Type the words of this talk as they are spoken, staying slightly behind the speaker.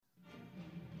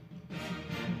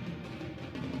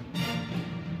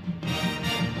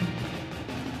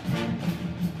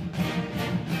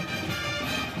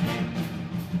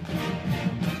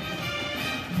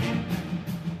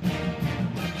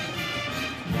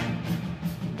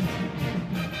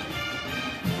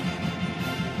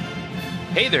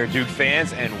Hey there, Duke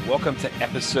fans, and welcome to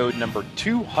episode number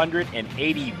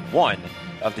 281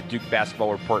 of the Duke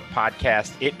Basketball Report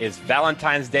podcast. It is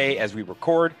Valentine's Day as we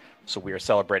record, so we are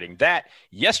celebrating that.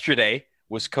 Yesterday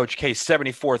was Coach K's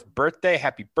 74th birthday.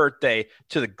 Happy birthday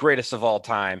to the greatest of all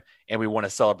time, and we want to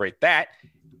celebrate that.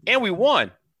 And we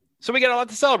won, so we got a lot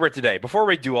to celebrate today. Before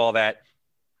we do all that,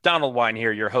 Donald Wine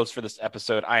here, your host for this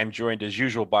episode. I am joined as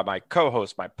usual by my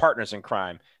co-hosts, my partners in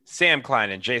crime, Sam Klein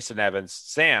and Jason Evans.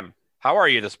 Sam, how are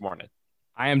you this morning?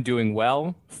 I am doing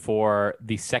well. For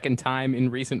the second time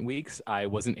in recent weeks, I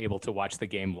wasn't able to watch the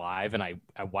game live, and I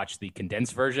watched the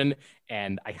condensed version,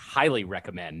 and I highly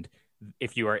recommend,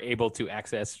 if you are able to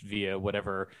access via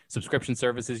whatever subscription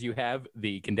services you have,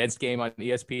 the condensed game on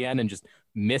ESPN and just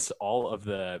miss all of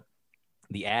the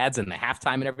ads and the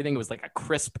halftime and everything. It was like a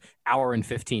crisp hour and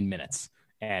 15 minutes.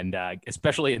 And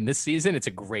especially in this season, it's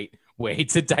a great way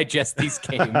to digest these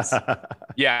games.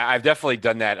 Yeah, I've definitely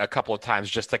done that a couple of times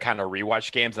just to kind of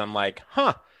rewatch games. And I'm like,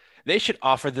 they should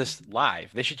offer this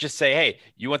live. They should just say, hey,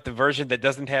 you want the version that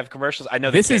doesn't have commercials? I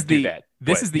know this is the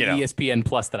ESPN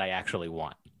Plus that I actually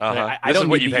want. Uh-huh. I don't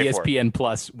need the ESPN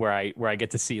Plus where I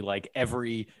get to see like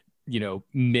every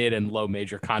mid and low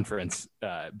major conference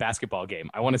basketball game.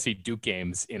 I want to see Duke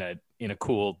games in a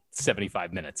cool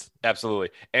 75 minutes.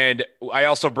 Absolutely. And I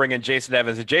also bring in Jason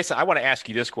Evans. And Jason, I want to ask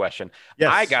you this question.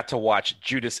 Yes. I got to watch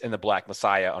Judas and the Black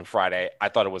Messiah on Friday. I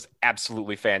thought it was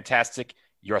absolutely fantastic.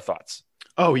 Your thoughts?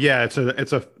 Oh yeah, it's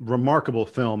a remarkable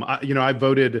film. I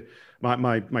voted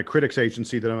my critics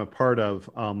agency that I'm a part of.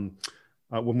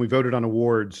 When we voted on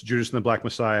awards, Judas and the Black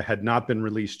Messiah had not been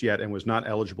released yet and was not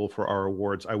eligible for our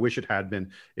awards. I wish it had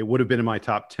been. It would have been in my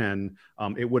top 10.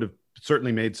 It would have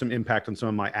certainly made some impact on some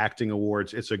of my acting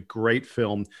awards. It's a great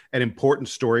film, an important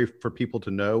story for people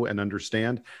to know and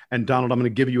understand. And Donald, I'm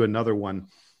going to give you another one.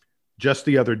 Just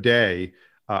the other day,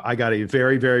 I got a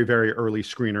very, very, very early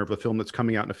screener of a film that's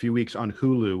coming out in a few weeks on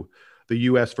Hulu, The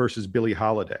U.S. versus Billie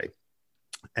Holiday.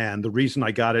 And the reason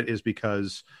I got it is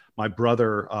because my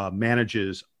brother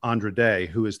manages Andra Day,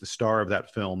 who is the star of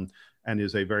that film and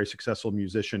is a very successful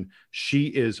musician. She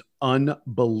is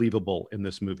unbelievable in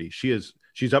this movie. She's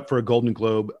up for a Golden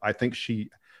Globe. I think she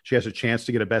has a chance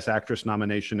to get a Best Actress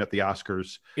nomination at the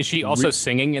Oscars. Is she also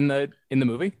singing in the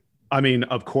movie? I mean,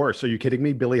 of course. Are you kidding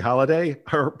me? Billie Holiday,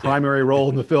 her primary role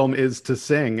in the film is to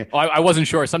sing. Oh, I wasn't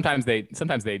sure. Sometimes they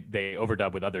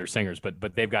overdub with other singers,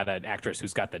 but they've got an actress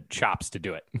who's got the chops to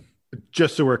do it.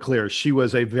 Just so we're clear, she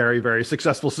was a very, very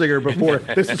successful singer before.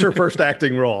 This is her first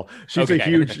acting role. She's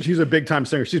she's a big time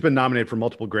singer. She's been nominated for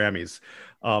multiple Grammys.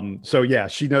 So yeah,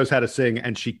 she knows how to sing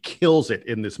and she kills it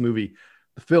in this movie.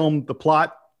 The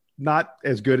plot, not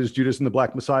as good as Judas and the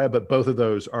Black Messiah, but both of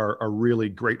those are really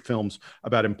great films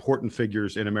about important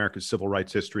figures in America's civil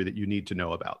rights history that you need to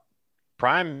know about.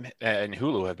 Prime and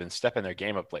Hulu have been stepping their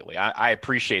game up lately. I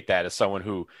appreciate that as someone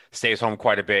who stays home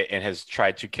quite a bit and has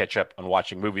tried to catch up on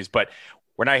watching movies. But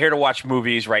we're not here to watch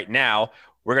movies right now.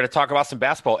 We're going to talk about some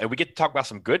basketball, and we get to talk about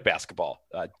some good basketball.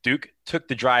 Duke took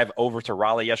the drive over to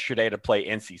Raleigh yesterday to play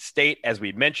NC State. As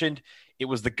we mentioned, it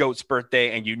was the GOAT's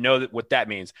birthday, and you know what that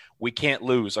means. We can't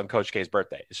lose on Coach K's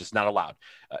birthday. It's just not allowed.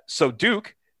 So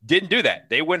Duke didn't do that.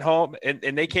 They went home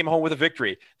and they came home with a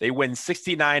victory. They win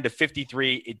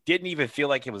 69-53. It didn't even feel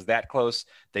like it was that close.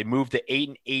 They moved to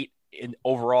 8-8 in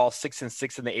overall,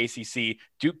 6-6 in the ACC.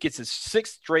 Duke gets his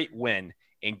sixth straight win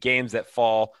in games that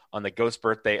fall on the GOAT's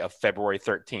birthday of February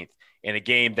 13th. In a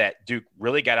game that Duke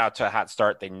really got out to a hot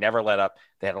start. They never let up.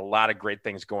 They had a lot of great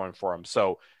things going for them.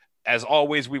 So as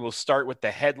always, we will start with the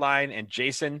headline. And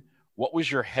Jason, what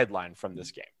was your headline from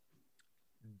this game?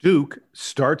 Duke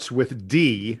starts with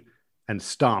D and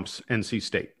stomps NC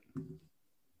State.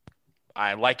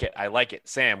 I like it.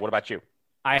 Sam, what about you?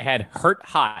 I had hurt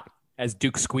hot as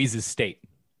Duke squeezes State.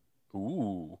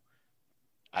 Ooh.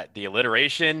 The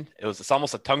alliteration, it's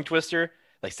almost a tongue twister.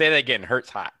 Like, say that again,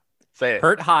 hurts hot. Say it.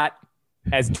 Hurt hot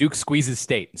as Duke squeezes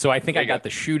State. So I think I got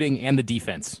the shooting and the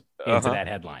defense into that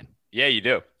headline. Yeah, you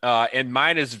do. And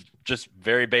mine is just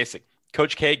very basic.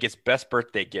 Coach K gets best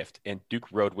birthday gift in Duke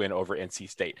road win over NC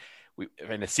State.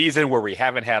 In a season where we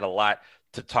haven't had a lot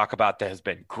to talk about that has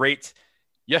been great.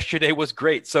 Yesterday was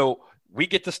great. So we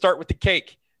get to start with the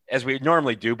cake as we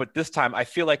normally do, but this time I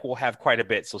feel like we'll have quite a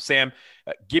bit. So Sam,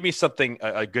 give me something,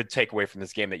 a good takeaway from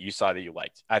this game that you saw that you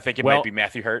liked. I think it might be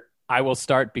Matthew Hurt. I will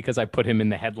start because I put him in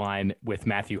the headline with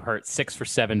Matthew Hurt, 6 for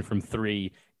 7 from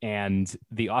 3. And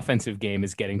the offensive game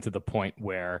is getting to the point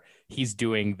where he's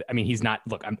doing, I mean, he's not,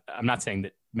 look, I'm not saying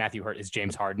that Matthew Hurt is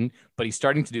James Harden, but he's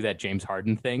starting to do that James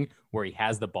Harden thing where he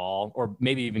has the ball, or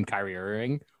maybe even Kyrie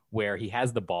Irving, where he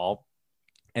has the ball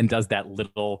and does that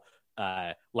little,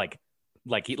 like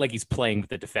like he's playing with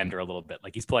the defender a little bit,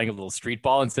 like he's playing a little street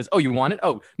ball and says, "Oh, you want it?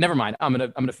 Oh, never mind. I'm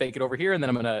gonna fake it over here, and then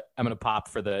I'm gonna pop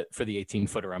for the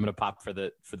 18-footer. I'm gonna pop for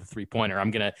the 3-pointer. I'm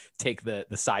gonna take the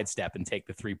sidestep and take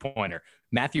the 3-pointer."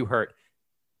 Matthew Hurt,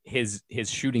 his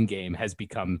shooting game has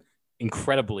become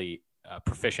incredibly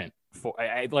proficient. For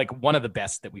like one of the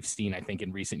best that we've seen, I think,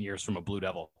 in recent years from a Blue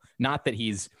Devil. Not that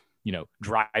he's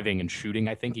driving and shooting.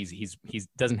 I think he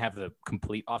doesn't have the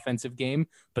complete offensive game,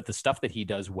 but the stuff that he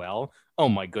does well, oh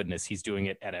my goodness, he's doing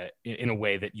it in a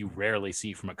way that you rarely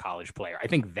see from a college player. I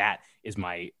think that is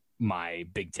my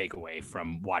big takeaway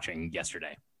from watching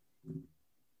yesterday.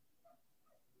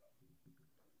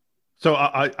 So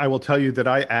I will tell you that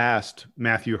I asked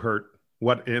Matthew Hurt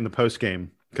what in the post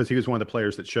game, because he was one of the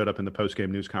players that showed up in the post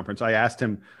game news conference. I asked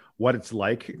him what it's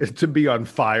like to be on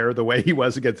fire the way he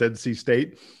was against NC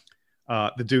State.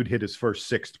 The dude hit his first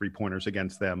 6 3-pointers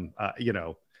against them,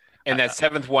 And that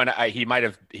 7th one, he might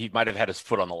have had his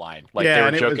foot on the line. Like yeah,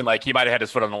 they were joking, like he might have had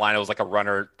his foot on the line. It was like a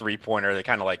runner 3-pointer. They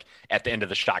kind of like at the end of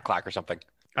the shot clock or something.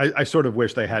 I sort of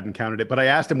wish they hadn't counted it, but I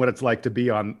asked him what it's like to be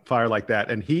on fire like that.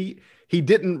 And he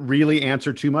didn't really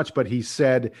answer too much, but he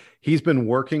said he's been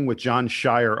working with Jon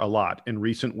Scheyer a lot in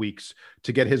recent weeks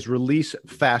to get his release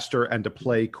faster and to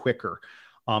play quicker.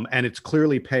 And it's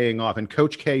clearly paying off. And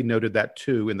Coach K noted that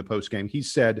too in the postgame. He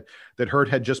said that Hurt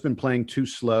had just been playing too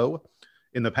slow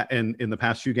in the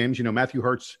past few games. Matthew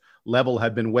Hurt's level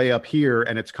had been way up here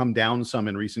and it's come down some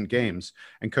in recent games.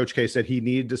 And Coach K said he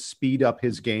needed to speed up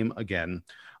his game again.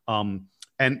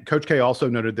 And Coach K also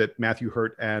noted that Matthew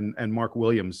Hurt and Mark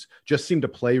Williams just seem to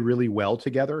play really well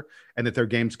together, and that their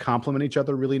games complement each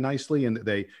other really nicely. And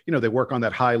they work on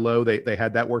that high low. They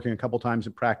had that working a couple times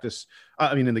in practice.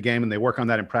 In the game, and they work on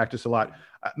that in practice a lot.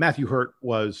 Matthew Hurt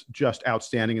was just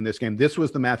outstanding in this game. This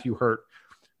was the Matthew Hurt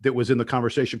that was in the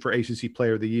conversation for ACC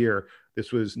Player of the Year.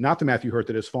 This was not the Matthew Hurt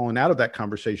that has fallen out of that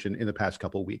conversation in the past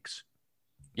couple of weeks.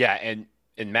 Yeah, and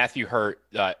Matthew Hurt,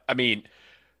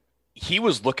 he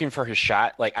was looking for his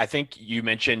shot. Like I think you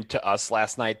mentioned to us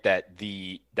last night that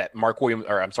that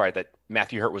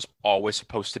Matthew Hurt was always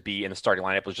supposed to be in the starting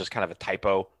lineup. It was just kind of a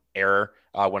typo error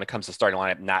when it comes to starting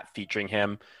lineup not featuring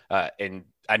him. And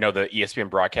I know the ESPN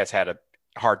broadcast had a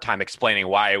hard time explaining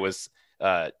why it was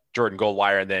Jordan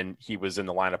Goldwire and then he was in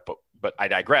the lineup. But I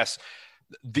digress.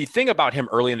 The thing about him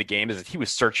early in the game is that he was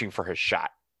searching for his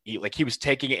shot. He was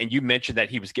taking it, and you mentioned that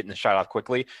he was getting the shot off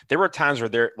quickly. There were times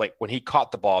where when he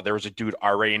caught the ball, there was a dude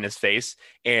already in his face,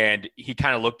 and he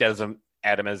kind of looked at him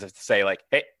as if to say, like,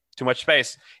 hey, too much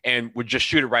space, and would just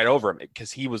shoot it right over him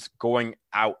because he was going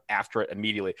out after it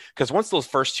immediately. Because once those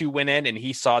first 2 went in and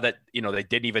he saw that,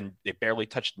 they barely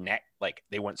touched net, like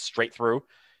they went straight through,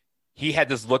 he had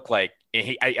this look like,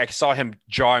 I saw him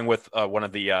jawing with one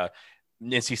of the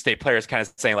NC State players kind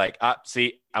of saying like,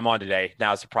 see, I'm on today.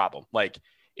 Now it's a problem. Like,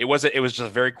 it was just a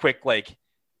very quick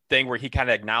thing where he kind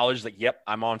of acknowledged like, yep,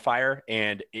 I'm on fire,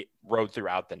 and it rode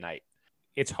throughout the night.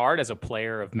 It's hard as a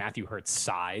player of Matthew Hurt's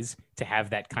size to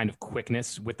have that kind of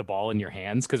quickness with the ball in your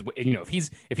hands, because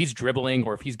if he's dribbling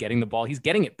or if he's getting the ball, he's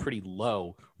getting it pretty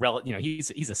low.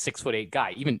 He's a 6'8"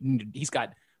 guy. Even he's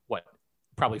got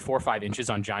probably 4 or 5 inches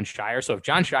on Jon Scheyer. So if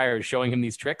Jon Scheyer is showing him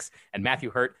these tricks and Matthew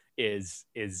Hurt is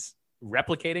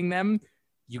replicating them,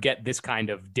 you get this kind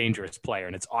of dangerous player.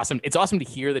 And it's awesome. It's awesome to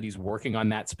hear that he's working on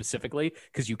that specifically,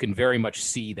 because you can very much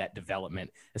see that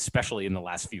development, especially in the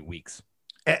last few weeks.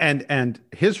 And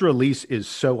his release is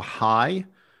so high.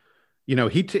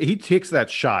 He takes that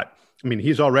shot. I mean,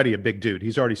 he's already a big dude.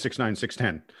 He's already 6'9",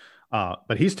 6'10".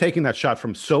 But he's taking that shot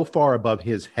from so far above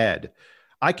his head.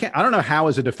 I don't know how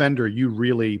as a defender you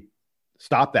really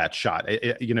stop that shot.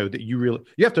 You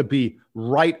have to be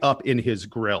right up in his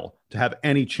grill to have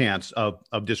any chance of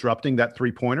disrupting that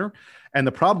 3-pointer. And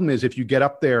the problem is, if you get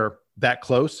up there that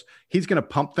close, he's going to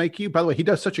pump fake you. By the way, he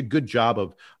does such a good job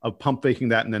of pump faking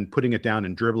that and then putting it down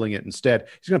and dribbling it instead.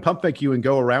 He's going to pump fake you and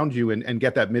go around you and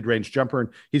get that mid-range jumper. And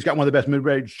he's got one of the best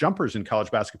mid-range jumpers in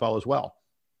college basketball as well.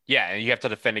 Yeah, and you have to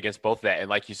defend against both of that. And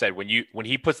like you said, when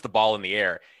he puts the ball in the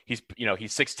air, he's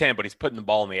 6'10", but he's putting the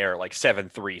ball in the air like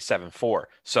 7'3", 7'4".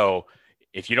 So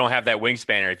if you don't have that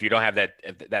wingspan, or if you don't have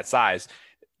that size,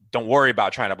 don't worry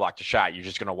about trying to block the shot. You're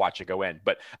just going to watch it go in.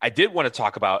 But I did want to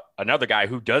talk about another guy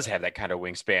who does have that kind of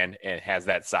wingspan and has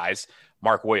that size,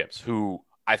 Mark Williams, who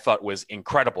I thought was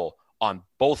incredible on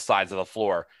both sides of the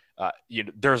floor. He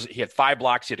had 5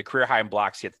 blocks. He had a career high in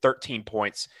blocks. He had 13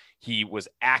 points. He was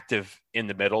active in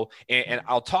the middle. And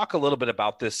I'll talk a little bit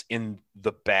about this in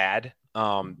the bad.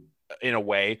 in a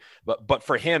way, but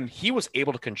for him, he was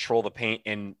able to control the paint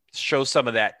and show some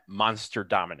of that monster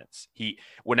dominance.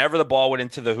 Whenever the ball went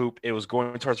into the hoop, it was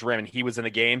going towards the rim and he was in the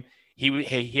game. He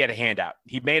had a handout.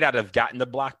 He may not have gotten the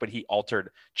block, but he altered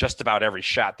just about every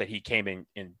shot that he came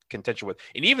in contention with.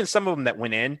 And even some of them that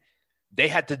went in, they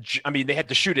had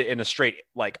to shoot it in a straight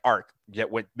like arc that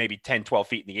went maybe 10, 12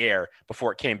 feet in the air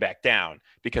before it came back down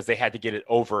because they had to get it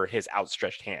over his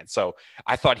outstretched hand. So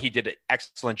I thought he did an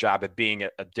excellent job at being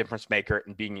a difference maker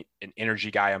and being an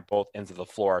energy guy on both ends of the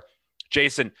floor.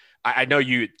 Jason, I know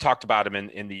you talked about him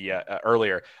in the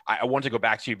earlier. I wanted to go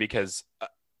back to you because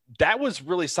that was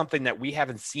really something that we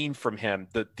haven't seen from him,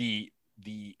 the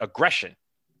aggression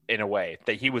in a way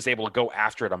that he was able to go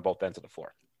after it on both ends of the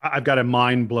floor. I've got a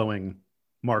mind-blowing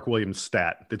Mark Williams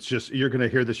stat. That's just, you're going to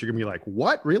hear this. You're going to be like,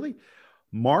 what, really?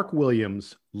 Mark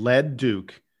Williams led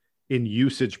Duke in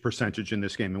usage percentage in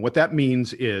this game. And what that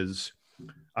means is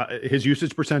his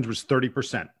usage percentage was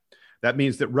 30%. That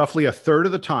means that roughly a third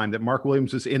of the time that Mark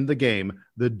Williams is in the game,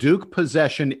 the Duke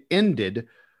possession ended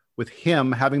with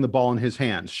him having the ball in his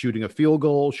hands, shooting a field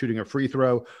goal, shooting a free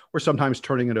throw, or sometimes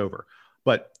turning it over.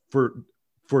 But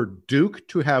for Duke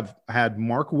to have had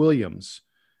Mark Williams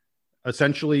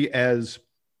essentially as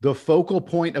the focal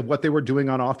point of what they were doing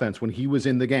on offense when he was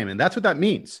in the game. And that's what that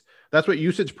means. That's what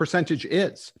usage percentage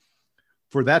is.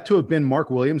 For that to have been Mark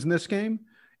Williams in this game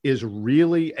is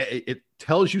really, it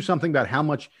tells you something about how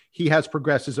much he has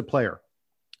progressed as a player.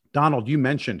 Donald, you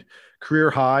mentioned career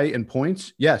high in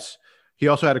points. Yes, he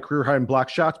also had a career high in block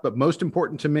shots, but most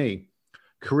important to me,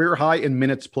 career high in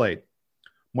minutes played.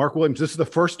 Mark Williams, this is the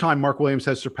first time Mark Williams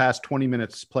has surpassed 20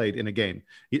 minutes played in a game.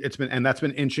 That's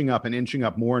been inching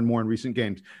up more and more in recent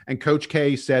games. And Coach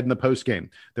K said in the post game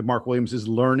that Mark Williams is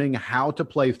learning how to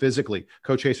play physically.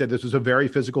 Coach K said this was a very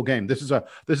physical game. This is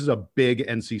a big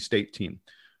NC State team.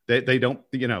 They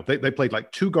played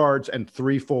like 2 guards and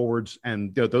 3 forwards,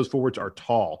 and those forwards are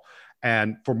tall.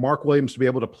 And for Mark Williams to be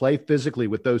able to play physically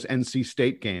with those NC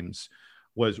State games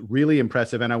was really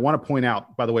impressive. And I want to point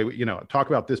out, by the way, talk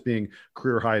about this being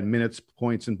career high in minutes,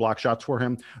 points, and block shots for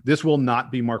him. This will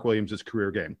not be Mark Williams'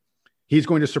 career game. He's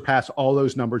going to surpass all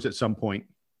those numbers at some point,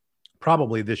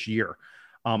 probably this year.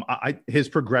 His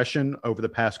progression over the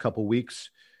past couple weeks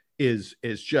is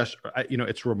just,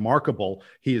 it's remarkable.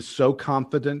 He is so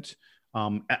confident.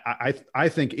 I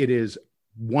think it is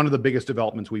one of the biggest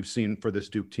developments we've seen for this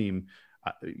Duke team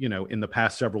in the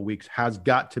past several weeks has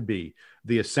got to be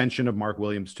the ascension of Mark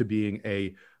Williams to being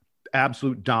a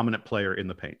absolute dominant player in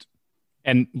the paint.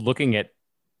 And looking at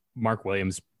Mark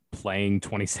Williams playing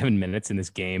 27 minutes in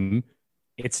this game,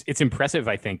 it's impressive,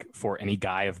 I think, for any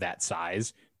guy of that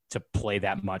size to play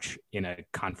that much in a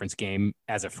conference game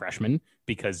as a freshman,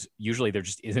 because usually there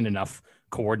just isn't enough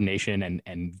coordination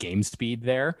and game speed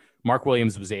there. Mark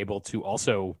Williams was able to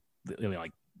also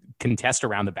contest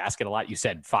around the basket a lot. You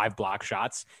said 5 block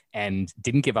shots and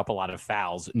didn't give up a lot of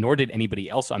fouls, nor did anybody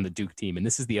else on the Duke team. And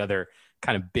this is the other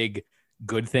kind of big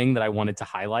good thing that I wanted to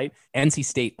highlight. NC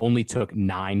State only took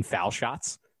 9 foul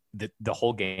shots the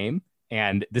whole game.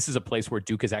 And this is a place where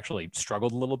Duke has actually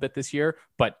struggled a little bit this year.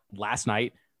 But last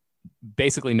night,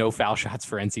 basically no foul shots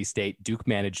for NC State. Duke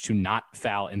managed to not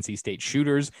foul NC State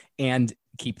shooters and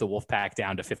keep the Wolfpack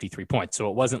down to 53 points. So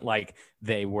it wasn't like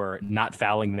they were not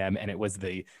fouling them and it was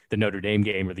the Notre Dame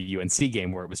game or the UNC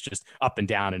game where it was just up and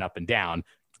down and up and down.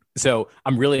 So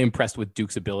I'm really impressed with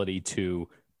Duke's ability to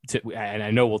and I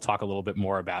know we'll talk a little bit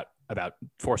more about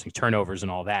forcing turnovers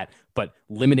and all that, but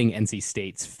limiting NC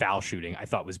State's foul shooting I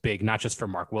thought was big, not just for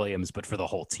Mark Williams, but for the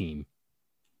whole team.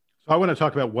 So I want to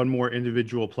talk about one more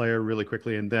individual player really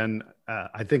quickly, and then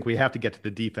I think we have to get to the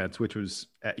defense, which was,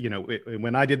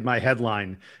 when I did my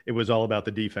headline, it was all about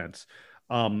the defense.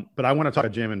 But I want to talk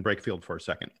about Jamin Brakefield for a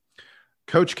second.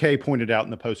 Coach K pointed out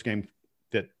in the postgame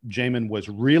that Jamin was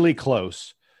really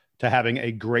close to having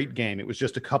a great game. It was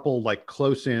just a couple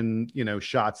close in,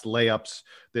 shots, layups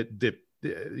that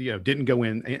didn't go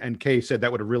in. And Kay said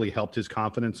that would have really helped his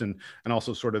confidence and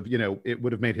also sort of, it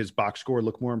would have made his box score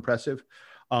look more impressive.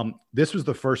 This was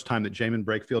the first time that Jamin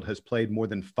Brakefield has played more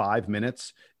than 5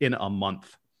 minutes in a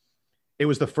month. It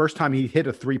was the first time he hit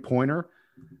a 3-pointer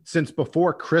since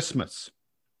before Christmas.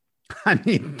 I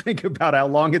mean, think about how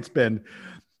long it's been.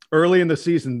 Early in the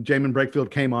season, Jamin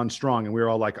Brakefield came on strong, and we were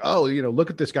all like, oh, look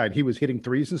at this guy. And he was hitting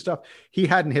threes and stuff. He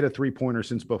hadn't hit a 3-pointer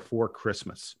since before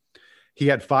Christmas. He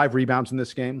had 5 rebounds in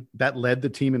this game. That led the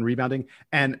team in rebounding.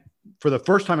 And for the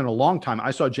first time in a long time,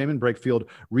 I saw Jamin Brakefield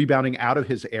rebounding out of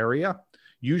his area.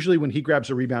 Usually when he grabs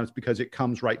a rebound, it's because it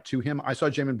comes right to him. I saw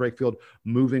Jamin Brakefield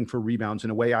moving for rebounds in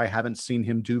a way I haven't seen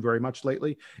him do very much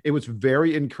lately. It was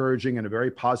very encouraging and a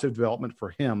very positive development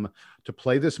for him to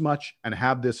play this much and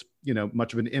have this,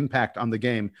 much of an impact on the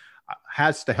game.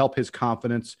 Has to help his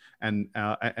confidence. And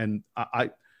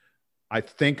I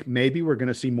think maybe we're going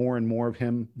to see more and more of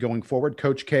him going forward.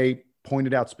 Coach K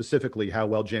pointed out specifically how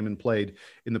well Jamin played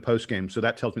in the postgame. So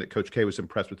that tells me that Coach K was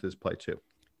impressed with his play too.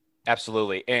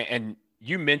 Absolutely. And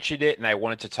you mentioned it, and I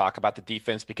wanted to talk about the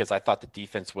defense because I thought the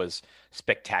defense was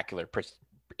spectacular,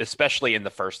 especially in the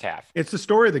first half. It's the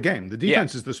story of the game. The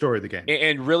defense is the story of the game.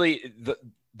 And really,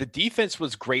 the defense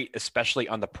was great, especially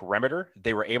on the perimeter.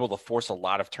 They were able to force a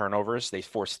lot of turnovers. They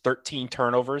forced 13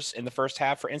 turnovers in the first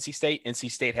half for NC State. NC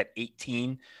State had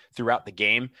 18 throughout the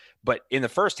game. But in the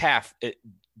first half,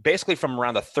 basically from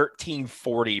around the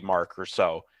 13:40 mark or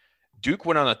so, Duke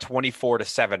went on a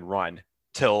 24-7 run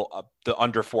till the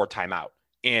under 4 timeout.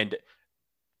 And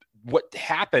what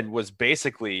happened was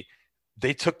basically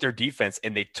they took their defense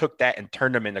and they took that and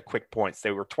turned them into quick points.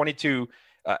 They were 22.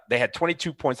 They had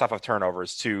 22 points off of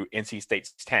turnovers to NC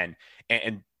State's 10.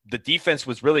 And the defense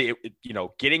was really,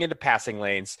 getting into passing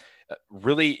lanes,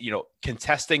 really,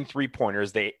 contesting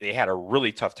 3-pointers. They had a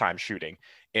really tough time shooting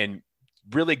and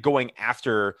really going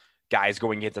after guys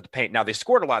going into the paint. Now they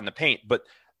scored a lot in the paint, but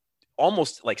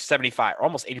almost like 75,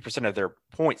 almost 80% of their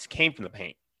points came from the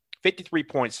paint. 53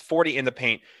 points, 40 in the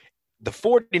paint. The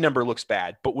 40 number looks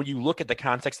bad, but when you look at the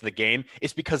context of the game,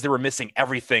 it's because they were missing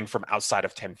everything from outside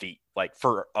of 10 feet. Like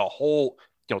for a whole,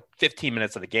 15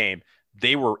 minutes of the game,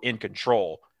 they were in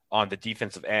control on the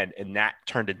defensive end, and that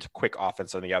turned into quick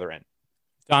offense on the other end.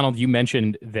 Donald, you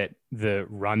mentioned that the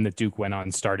run that Duke went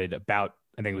on started about,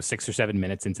 I think it was 6 or 7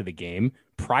 minutes into the game.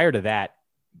 Prior to that,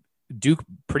 Duke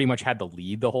pretty much had the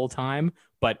lead the whole time,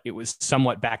 but it was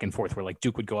somewhat back and forth where like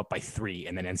Duke would go up by 3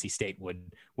 and then NC State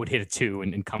would hit a 2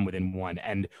 and come within 1.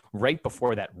 And right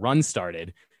before that run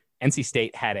started, NC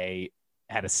State had a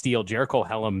steal. Jericho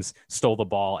Helms stole the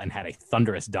ball and had a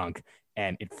thunderous dunk.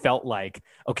 And it felt like,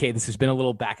 okay, this has been a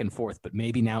little back and forth, but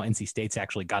maybe now NC State's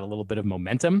actually got a little bit of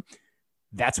momentum.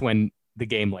 That's when the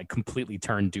game like completely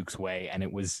turned Duke's way. And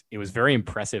it was very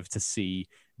impressive to see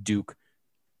Duke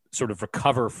sort of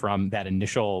recover from that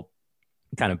initial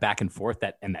kind of back and forth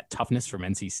that toughness from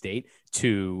NC State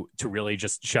to really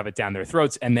just shove it down their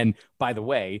throats. And then, by the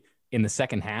way, in the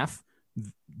second half,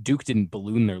 Duke didn't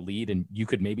balloon their lead, and you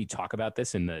could maybe talk about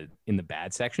this in the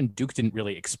bad section. Duke didn't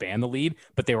really expand the lead,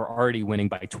 but they were already winning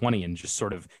by 20 and just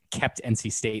sort of kept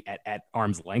NC State at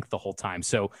arm's length the whole time.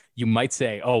 So you might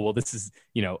say, oh, well, this is,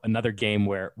 another game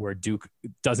where Duke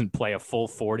doesn't play a full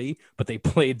 40, but they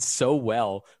played so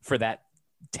well for that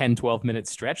 10, 12-minute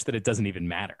stretch that it doesn't even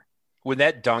matter. When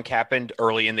that dunk happened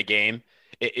early in the game,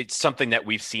 it's something that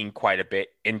we've seen quite a bit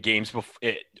in games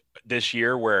this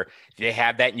year where they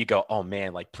have that and you go, oh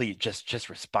man, like please just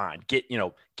respond, get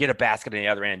a basket on the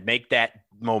other end, make that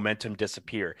momentum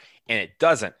disappear. And it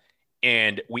doesn't.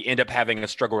 And we end up having a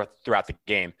struggle throughout the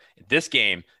game. This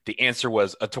game, the answer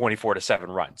was a 24-7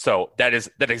 run. So that's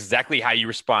exactly how you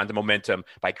respond to momentum,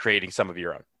 by creating some of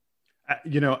your own.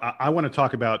 I want to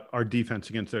talk about our defense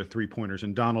against their 3-pointers.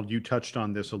 And Donald, you touched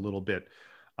on this a little bit.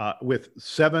 With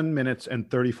 7 minutes and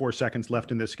 34 seconds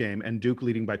left in this game and Duke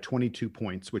leading by 22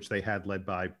 points, which they had led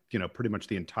by, pretty much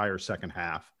the entire second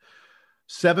half.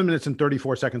 7 minutes and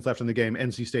 34 seconds left in the game,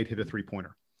 NC State hit a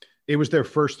 3-pointer. It was their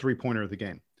first 3-pointer of the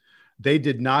game. They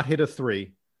did not hit a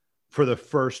 3 for the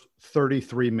first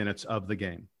 33 minutes of the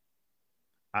game.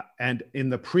 And in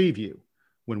the preview,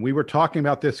 when we were talking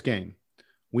about this game,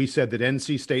 we said that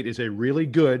NC State is a really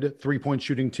good 3-point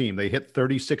shooting team. They hit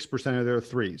 36% of their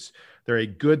threes. They're a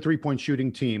good 3-point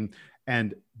shooting team.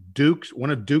 And one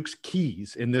of Duke's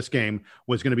keys in this game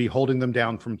was going to be holding them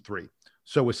down from 3.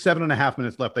 So with 7.5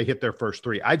 minutes left, they hit their first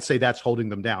 3. I'd say that's holding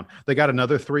them down. They got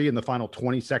another 3 in the final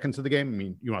 20 seconds of the game. I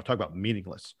mean, you want to talk about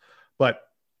meaningless. But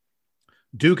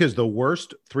Duke is the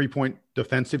worst 3-point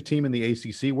defensive team in the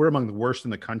ACC. We're among the worst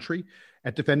in the country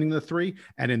at defending the 3.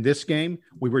 And in this game,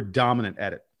 we were dominant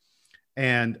at it.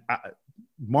 And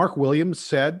Mark Williams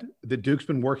said that Duke's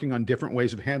been working on different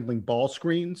ways of handling ball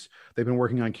screens. They've been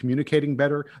working on communicating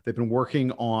better. They've been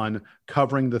working on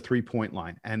covering the 3-point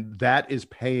line. And that is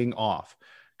paying off.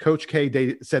 Coach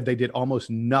K said they did almost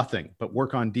nothing but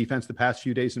work on defense the past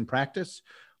few days in practice.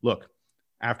 Look,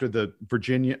 after the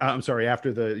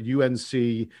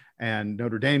UNC and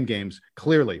Notre Dame games,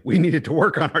 clearly we needed to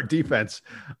work on our defense.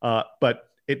 But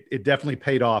it definitely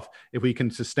paid off. If we can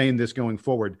sustain this going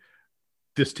forward,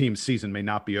 this team's season may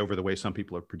not be over the way some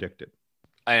people have predicted.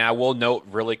 And I will note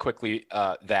really quickly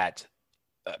that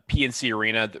PNC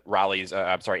Arena,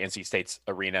 NC State's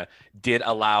arena, did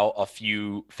allow a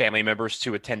few family members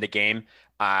to attend the game.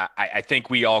 I think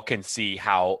we all can see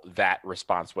how that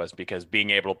response was, because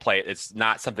being able to play it's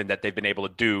not something that they've been able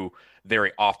to do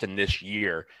very often this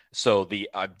year. So the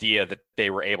idea that they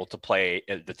were able to play,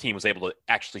 the team was able to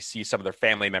actually see some of their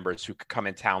family members who could come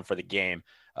in town for the game.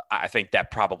 I think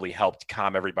that probably helped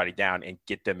calm everybody down and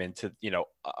get them into,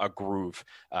 a groove,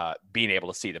 being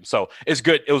able to see them. So it's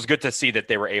good. It was good to see that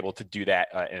they were able to do that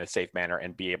in a safe manner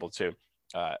and be able to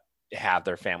have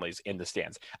their families in the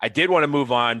stands. I did want to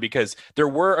move on because there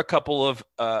were a couple of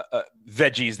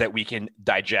veggies that we can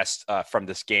digest from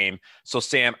this game. So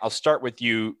Sam, I'll start with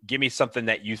you. Give me something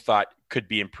that you thought could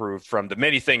be improved from the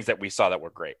many things that we saw that were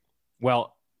great.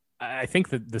 Well, I think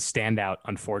that the standout,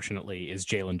 unfortunately, is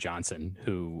Jalen Johnson,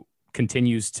 who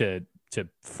continues to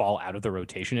fall out of the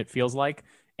rotation, it feels like.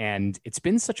 And it's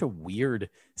been such a weird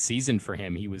season for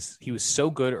him. He was so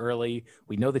good early.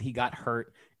 We know that he got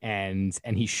hurt, and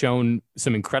he's shown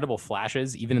some incredible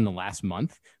flashes even in the last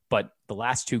month. But the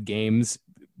last two games,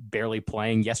 barely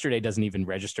playing. Yesterday doesn't even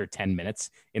register 10 minutes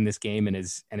in this game and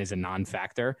is a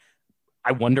non-factor.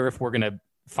 I wonder if we're going to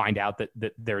find out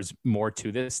that there's more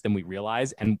to this than we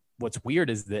realize. And what's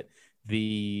weird is that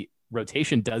the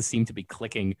rotation does seem to be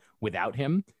clicking without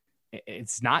him.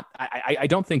 It's not, I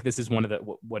don't think this is one of the,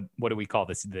 what do we call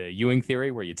this? The Ewing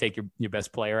theory, where you take your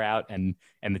best player out and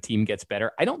the team gets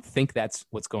better. I don't think that's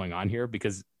what's going on here,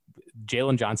 because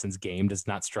Jalen Johnson's game does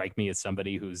not strike me as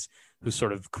somebody who's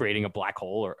sort of creating a black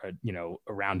hole or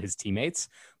around his teammates.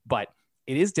 But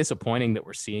it is disappointing that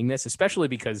we're seeing this, especially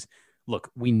because,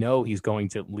 look, we know he's going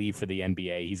to leave for the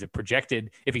NBA. He's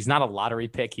projected, if he's not a lottery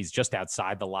pick, he's just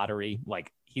outside the lottery.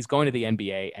 Like, he's going to the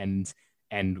NBA,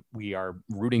 and we are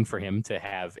rooting for him to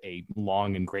have a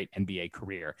long and great NBA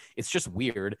career. It's just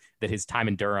weird that his time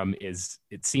in Durham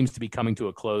it seems to be coming to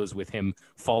a close with him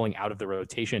falling out of the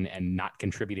rotation and not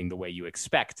contributing the way you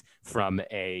expect from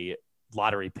a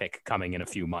lottery pick coming in a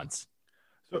few months.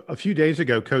 So a few days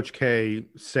ago, Coach K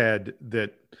said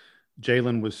that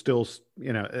Jalen was still,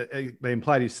 they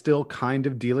implied he's still kind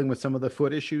of dealing with some of the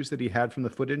foot issues that he had from the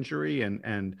foot injury.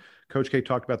 And Coach K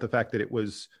talked about the fact that it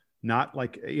was not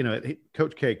like,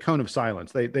 Coach K, cone of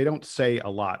silence. They don't say a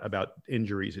lot about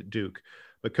injuries at Duke,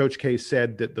 but Coach K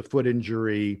said that the foot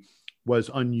injury was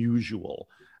unusual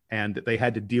and that they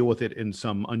had to deal with it in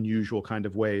some unusual kind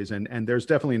of ways. And there's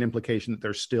definitely an implication that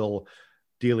they're still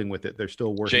dealing with it. They're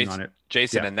still working on it.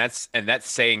 Jason, yeah. and that's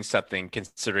saying something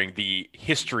considering the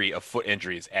history of foot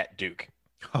injuries at Duke.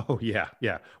 Oh yeah.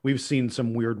 Yeah. We've seen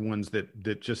some weird ones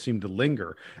that just seem to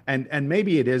linger, and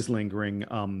maybe it is lingering.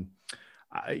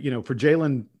 For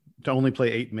Jalen to only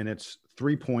play 8 minutes,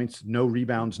 3 points, no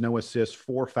rebounds, no assists,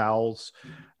 4 fouls.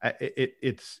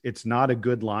 It's not a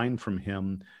good line from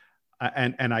him.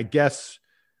 And I guess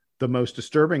the most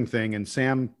disturbing thing, and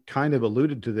Sam kind of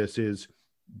alluded to this, is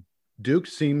Duke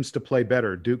seems to play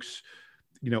better. Duke's,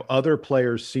 other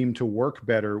players seem to work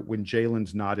better when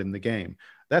Jalen's not in the game.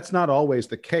 That's not always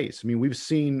the case. I mean, we've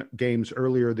seen games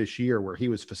earlier this year where he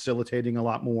was facilitating a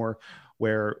lot more,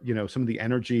 where, some of the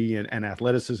energy and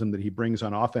athleticism that he brings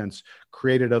on offense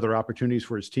created other opportunities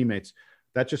for his teammates.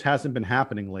 That just hasn't been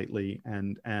happening lately.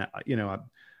 And,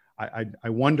 I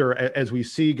wonder, as we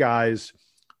see guys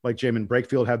like Jamin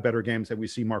Brakefield have better games, that we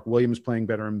see Mark Williams playing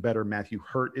better and better. Matthew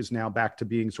Hurt is now back to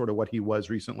being sort of what he was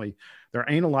recently. There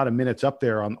ain't a lot of minutes up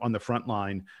there on the front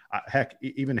line. Heck,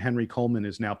 even Henry Coleman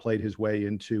has now played his way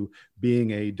into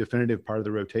being a definitive part of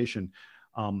the rotation.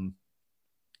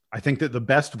 I think that the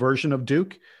best version of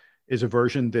Duke is a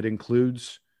version that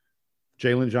includes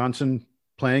Jalen Johnson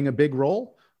playing a big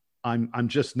role. I'm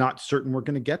just not certain we're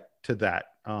going to get to that.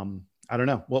 I don't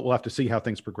know. We'll have to see how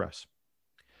things progress.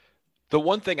 The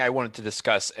one thing I wanted to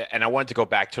discuss, and I wanted to go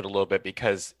back to it a little bit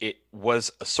because it was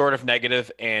sort of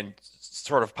negative and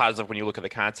sort of positive when you look at the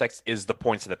context, is the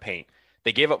points in the paint.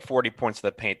 They gave up 40 points in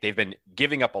the paint. They've been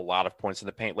giving up a lot of points in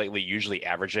the paint lately, usually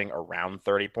averaging around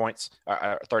 40 points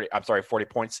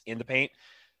in the paint.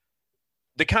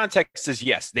 The context is,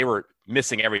 yes, they were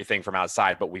missing everything from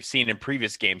outside, but we've seen in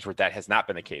previous games where that has not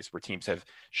been the case, where teams have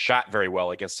shot very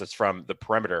well against us from the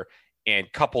perimeter,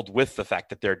 and coupled with the fact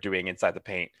that they're doing inside the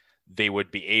paint, they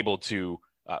would be able to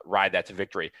ride that to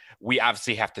victory. We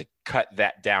obviously have to cut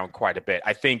that down quite a bit.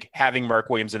 I think having Mark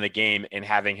Williams in the game and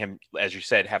having him, as you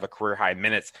said, have a career high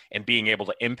minutes and being able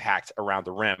to impact around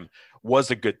the rim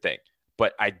was a good thing.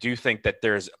 But I do think that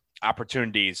there's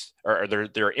opportunities, or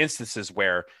there are instances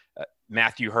where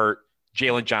Matthew Hurt,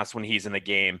 Jalen Johnson, when he's in the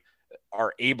game,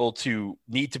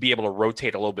 need to be able to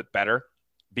rotate a little bit better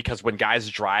because when guys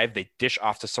drive, they dish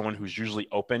off to someone who's usually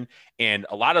open. And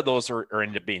a lot of those are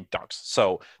end up being dunks.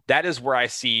 So that is where I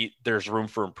see there's room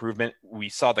for improvement. We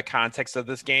saw the context of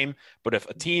this game, but if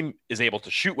a team is able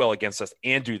to shoot well against us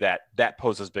and do that, that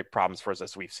poses big problems for us,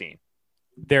 as we've seen.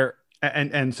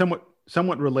 And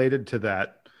somewhat related to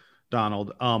that,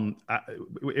 Donald,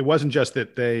 it wasn't just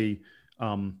that they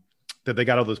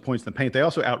got all those points in the paint. They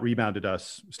also out-rebounded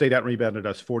us. State out-rebounded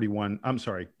us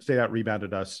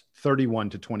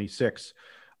 31-26.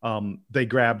 They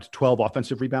grabbed 12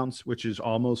 offensive rebounds, which is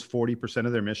almost 40%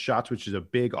 of their missed shots, which is a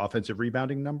big offensive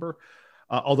rebounding number.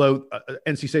 Although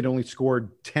NC State only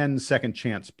scored 10 second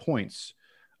chance points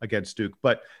against Duke.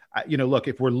 But, look,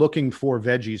 if we're looking for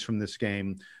veggies from this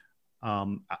game,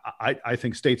 I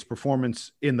think State's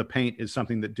performance in the paint is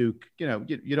something that Duke,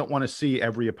 you don't want to see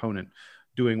every opponent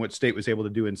doing what State was able to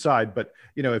do inside. But,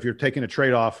 if you're taking a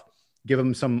trade-off, give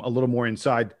them a little more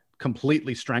inside,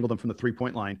 completely strangle them from the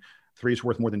 3-point line. 3 is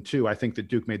worth more than 2. I think that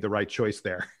Duke made the right choice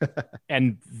there.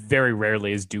 And very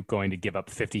rarely is Duke going to give up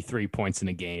 53 points in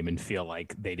a game and feel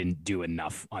like they didn't do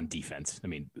enough on defense. I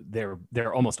mean,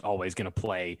 they're almost always going to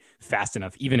play fast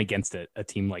enough, even against a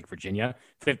team like Virginia.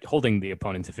 Holding the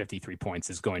opponent to 53 points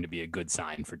is going to be a good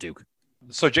sign for Duke.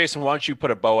 So, Jason, why don't you put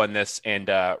a bow on this and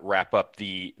wrap up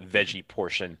the veggie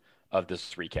portion of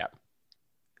this recap?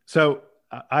 So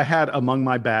I had among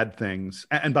my bad things,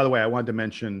 and by the way, I wanted to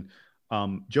mention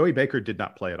Joey Baker did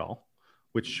not play at all,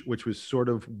 which was sort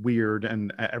of weird,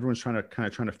 and everyone's trying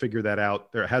to figure that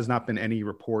out. There has not been any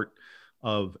report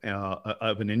of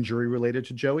an injury related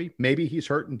to Joey. Maybe he's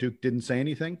hurt and Duke didn't say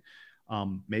anything.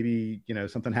 Maybe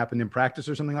something happened in practice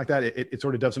or something like that. It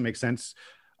sort of doesn't make sense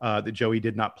that Joey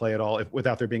did not play at all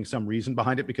without there being some reason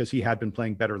behind it, because he had been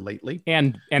playing better lately.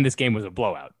 And this game was a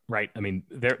blowout, right? I mean,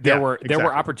 there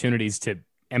were opportunities to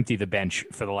empty the bench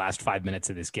for the last 5 minutes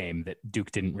of this game that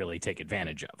Duke didn't really take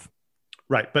advantage of.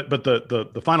 Right. But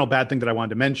the final bad thing that I wanted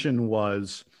to mention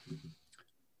was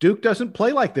Duke doesn't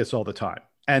play like this all the time.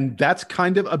 And that's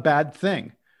kind of a bad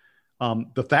thing.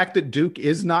 The fact that Duke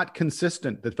is not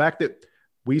consistent, the fact that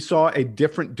we saw a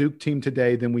different Duke team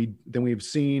today than we've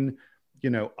seen,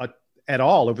 at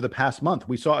all over the past month.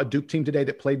 We saw a Duke team today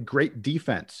that played great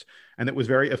defense and that was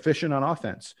very efficient on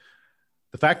offense.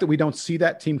 The fact that we don't see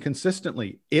that team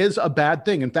consistently is a bad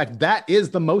thing. In fact, that is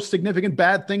the most significant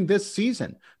bad thing this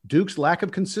season, Duke's lack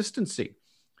of consistency.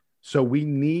 So we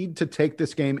need to take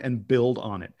this game and build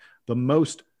on it. The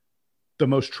most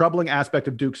troubling aspect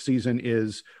of Duke's season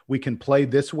is we can play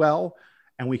this well,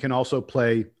 and we can also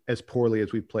play as poorly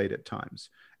as we've played at times.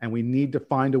 And we need to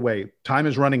find a way. Time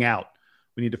is running out.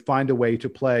 We need to find a way to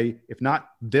play, if not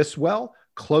this well,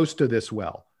 close to this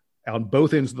well, on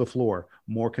both ends of the floor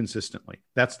more consistently.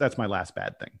 That's my last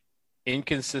bad thing.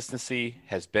 Inconsistency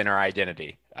has been our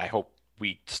identity. I hope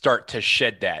we start to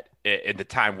shed that in the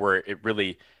time where it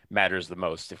really matters the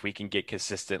most. If we can get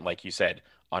consistent, like you said,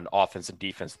 on offense and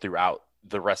defense throughout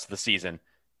the rest of the season,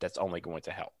 that's only going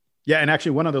to help. Yeah, and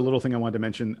actually one other little thing I wanted to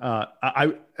mention,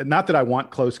 I not that I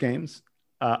want close games.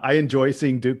 I enjoy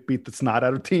seeing Duke beat the snot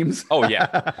out of teams. Oh,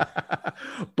 yeah.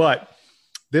 But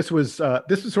this was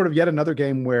sort of yet another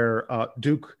game where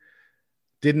Duke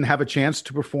didn't have a chance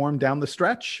to perform down the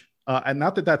stretch. And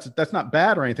not that that's not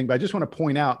bad or anything, but I just want to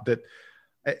point out that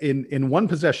in one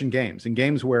possession games, in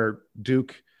games where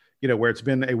Duke, where it's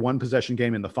been a one possession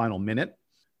game in the final minute,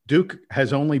 Duke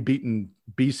has only beaten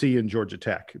BC and Georgia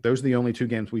Tech. Those are the only 2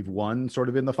 games we've won sort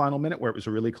of in the final minute where it was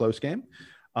a really close game.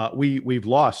 We've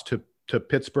lost to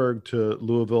Pittsburgh, to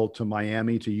Louisville, to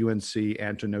Miami, to UNC,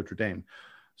 and to Notre Dame.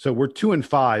 So we're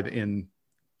 2-5 in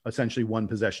essentially one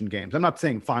possession games. I'm not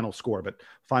saying final score, but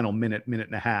final minute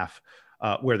and a half,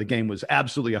 where the game was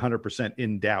absolutely 100%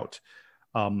 in doubt.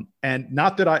 And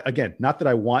not that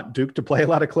I want Duke to play a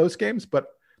lot of close games, but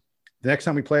the next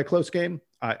time we play a close game,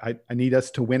 I need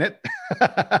us to win it.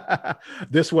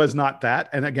 This was not that.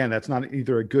 And again, that's not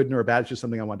either a good nor a bad. It's just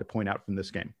something I wanted to point out from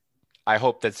this game. I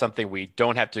hope that's something we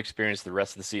don't have to experience the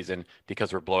rest of the season,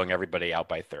 because we're blowing everybody out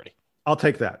by 30. I'll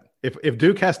take that. If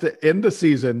Duke has to end the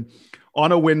season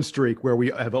on a win streak where we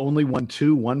have only won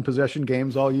 2 one-possession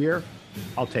games all year,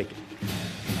 I'll take it.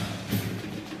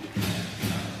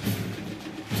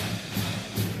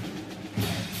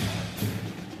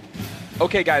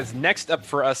 Okay, guys, next up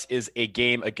for us is a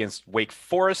game against Wake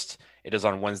Forest. It is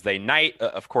on Wednesday night.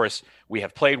 Of course, we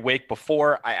have played Wake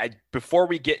before. Before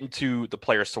we get into the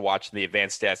players to watch and the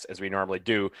advanced stats, as we normally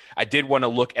do, I did want to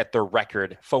look at their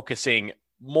record, focusing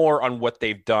more on what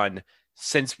they've done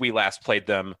since we last played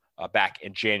them back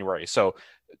in January. So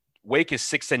Wake is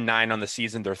 6-9 on the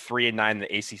season. They're 3-9 in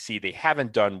the ACC. They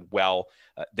haven't done well.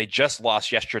 They just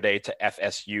lost yesterday to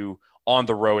FSU on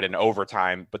the road in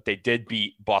overtime, but they did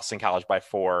beat Boston College by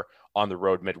 4 on the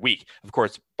road midweek. Of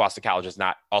course, Boston College is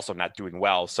not doing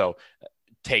well, so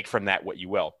take from that what you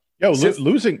will.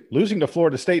 Losing to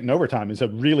Florida State in overtime is a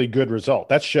really good result.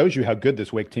 That shows you how good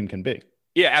this Wake team can be.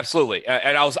 Yeah, absolutely.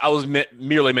 And I was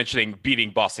merely mentioning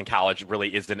beating Boston College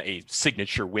really isn't a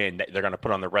signature win that they're going to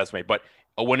put on their resume, but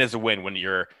a win is a win when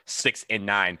you're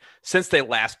 6-9. Since they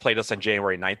last played us on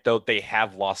January 9th, though, they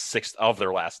have lost 6 of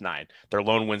their last 9. Their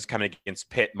lone wins coming against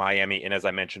Pitt, Miami, and as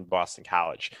I mentioned, Boston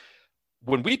College.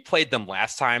 When we played them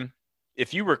last time,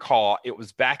 if you recall, it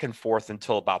was back and forth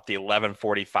until about the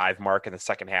 11:45 mark in the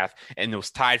second half, and it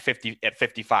was tied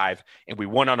 55, and we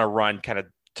went on a run kind of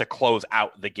to close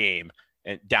out the game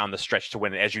and down the stretch to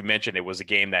win. And as you mentioned, it was a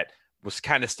game that was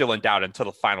kind of still in doubt until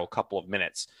the final couple of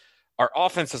minutes. Our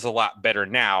offense is a lot better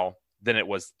now than it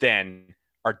was then.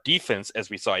 Our defense, as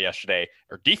we saw yesterday,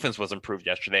 our defense was improved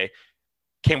yesterday.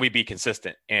 Can we be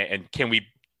consistent? And can we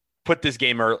put this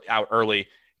game out early,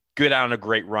 get on a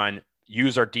great run,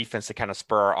 use our defense to kind of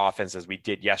spur our offense as we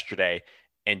did yesterday,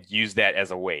 and use that as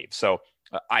a wave? So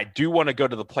I do want to go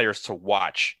to the players to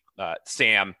watch.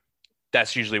 Sam,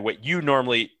 that's usually what you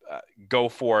normally go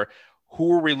for.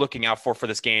 Who are we looking out for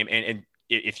this game? And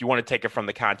if you want to take it from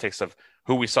the context of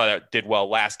who we saw that did well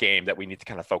last game that we need to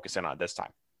kind of focus in on this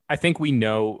time. I think we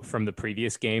know from the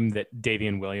previous game that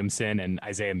Davian Williamson and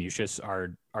Isaiah Musius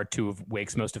are 2 of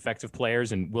Wake's most effective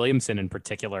players. And Williamson in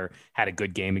particular had a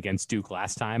good game against Duke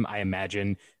last time. I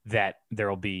imagine that there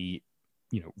will be,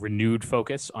 renewed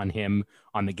focus on him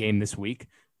on the game this week.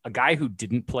 A guy who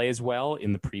didn't play as well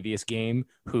in the previous game,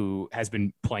 who has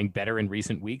been playing better in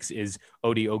recent weeks, is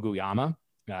Odi Oguyama.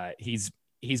 He's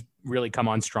really come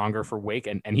on stronger for Wake,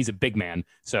 and he's a big man.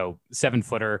 So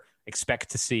 7-footer,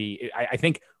 expect to see. I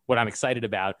think what I'm excited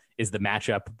about is the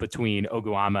matchup between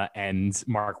Oguyama and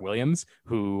Mark Williams,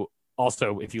 who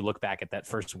also, if you look back at that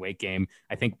first Wake game,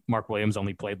 I think Mark Williams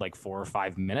only played like 4 or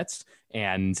 5 minutes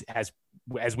and has,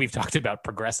 as we've talked about,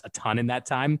 progressed a ton in that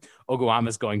time. Oguyama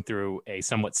is going through a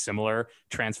somewhat similar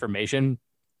transformation,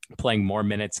 playing more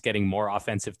minutes, getting more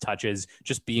offensive touches,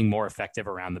 just being more effective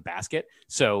around the basket.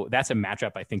 So that's a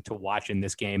matchup I think to watch in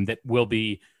this game that will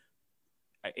be,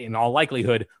 in all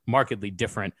likelihood, markedly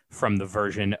different from the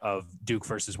version of Duke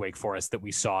versus Wake Forest that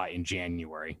we saw in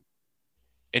January.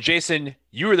 And Jason,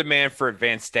 you are the man for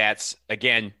advanced stats.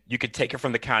 Again, you could take it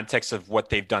from the context of what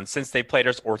they've done since they played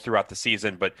us or throughout the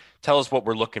season, but tell us what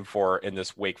we're looking for in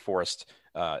this Wake Forest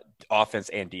offense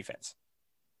and defense.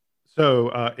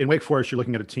 So in Wake Forest, you're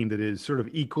looking at a team that is sort of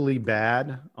equally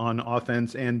bad on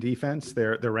offense and defense.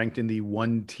 They're ranked in the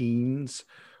 1-teens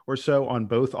or so on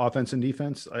both offense and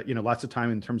defense. Lots of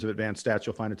time in terms of advanced stats,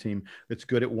 you'll find a team that's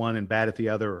good at one and bad at the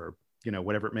other, or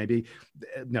whatever it may be.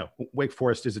 No, Wake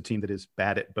Forest is a team that is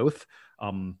bad at both.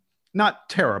 Not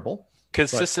terrible.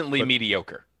 Consistently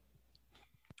mediocre.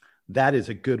 That is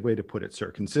a good way to put it,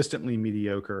 sir. Consistently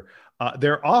mediocre.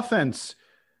 Their offense,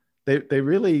 they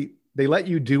let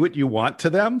you do what you want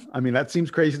to them. I mean, that seems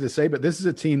crazy to say, but this is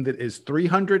a team that is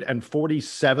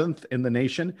 347th in the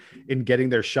nation in getting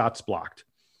their shots blocked.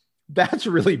 That's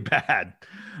really bad.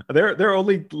 They're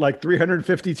only like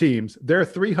 350 teams. They're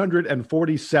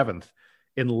 347th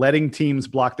in letting teams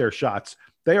block their shots.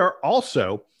 They are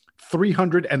also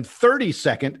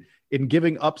 332nd in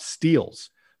giving up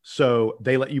steals. So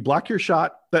they let you block their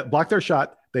shot.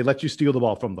 They let you steal the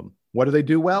ball from them. What do they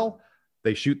do well?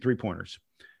 They shoot 3-pointers.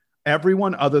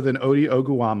 Everyone other than Odi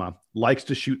Oguyama likes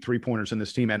to shoot 3-pointers in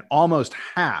this team, and almost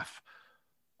half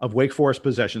of Wake Forest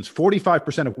possessions,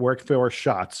 45% of Wake Forest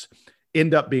shots,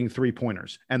 end up being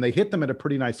 3-pointers, and they hit them at a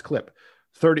pretty nice clip,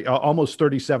 almost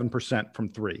 37% from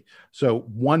 3. So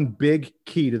one big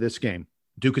key to this game,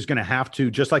 Duke is going to have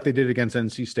to, just like they did against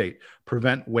NC State,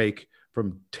 prevent Wake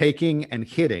from taking and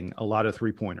hitting a lot of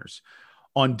 3-pointers.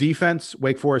 On defense,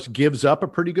 Wake Forest gives up a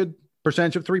pretty good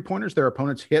percentage of 3-pointers. Their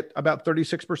opponents hit about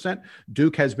 36%.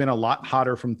 Duke has been a lot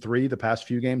hotter from 3 the past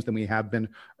few games than we have been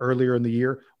earlier in the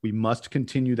year. We must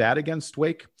continue that against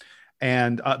Wake.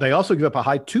 And they also give up a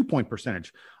high 2-point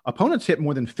percentage. Opponents hit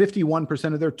more than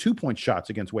 51% of their 2-point shots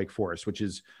against Wake Forest, which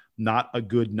is not a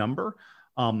good number.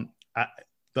 About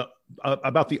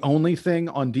the only thing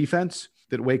on defense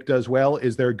that Wake does well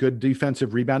is they're a good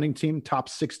defensive rebounding team, top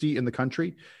 60 in the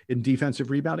country in defensive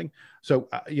rebounding. So,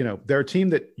 they're a team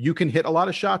that you can hit a lot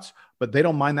of shots, but they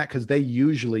don't mind that because they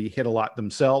usually hit a lot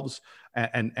themselves.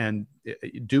 And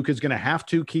Duke is going to have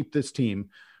to keep this team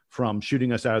from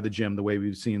shooting us out of the gym the way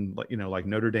we've seen, like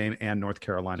Notre Dame and North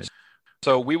Carolina.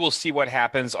 So we will see what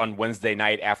happens on Wednesday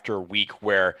night after a week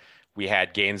where we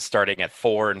had games starting at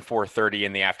 4 and 4:30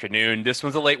 in the afternoon. This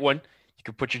one's a late one. You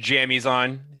can put your jammies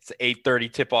on. It's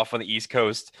 8:30 tip off on the East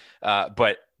Coast,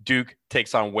 but Duke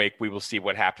takes on Wake. We will see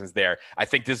what happens there. I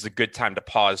think this is a good time to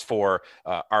pause for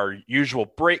our usual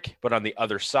break, but on the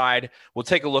other side, we'll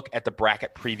take a look at the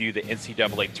bracket preview the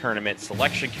NCAA Tournament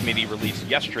Selection Committee released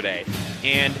yesterday,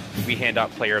 and we hand out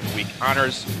Player of the Week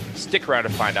honors. Stick around to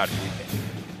find out who we pick.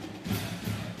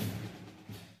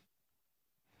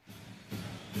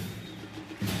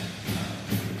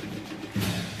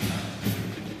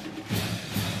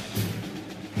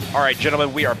 All right,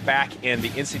 gentlemen, we are back, and the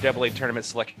NCAA Tournament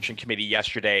Selection Committee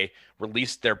yesterday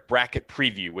released their bracket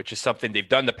preview, which is something they've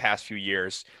done the past few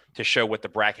years to show what the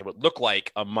bracket would look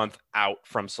like a month out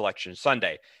from Selection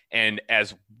Sunday. And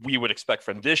as we would expect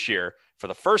from this year, for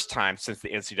the first time since the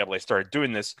NCAA started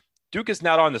doing this, Duke is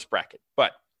not on this bracket,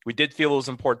 but we did feel it was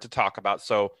important to talk about.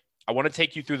 So I want to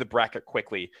take you through the bracket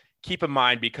quickly. Keep in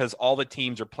mind, because all the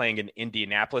teams are playing in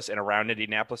Indianapolis and around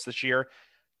Indianapolis this year,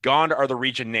 gone are the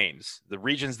region names. The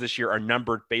regions this year are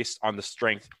numbered based on the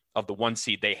strength of the 1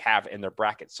 seed they have in their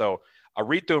bracket. So I'll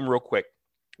read through them real quick.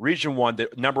 Region 1, the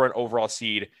number 1 overall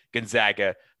seed,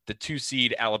 Gonzaga. The 2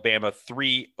 seed, Alabama.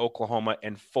 3, Oklahoma.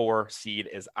 And 4 seed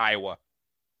is Iowa.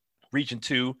 Region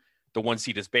 2, the 1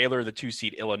 seed is Baylor. The 2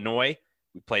 seed, Illinois.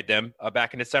 We played them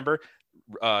back in December.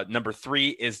 Number 3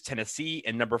 is Tennessee.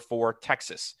 And number 4,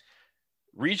 Texas.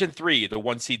 Region 3, the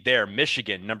 1 seed there,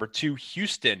 Michigan. Number 2,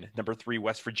 Houston. Number 3,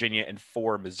 West Virginia. And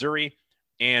 4, Missouri.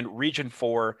 And Region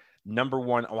 4, number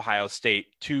 1, Ohio State.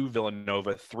 2,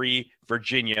 Villanova. 3,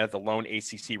 Virginia, the lone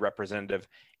ACC representative.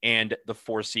 And the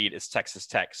 4 seed is Texas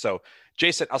Tech. So,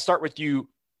 Jason, I'll start with you.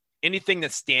 Anything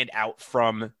that stand out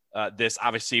from this?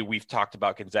 Obviously, we've talked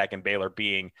about Gonzaga and Baylor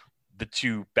being the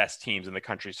 2 best teams in the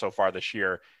country so far this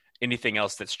year. Anything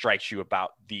else that strikes you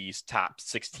about these top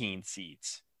 16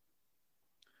 seeds?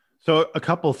 So a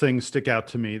couple things stick out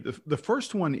to me. The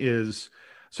first one is,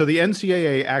 so the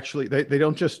NCAA actually, they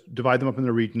don't just divide them up in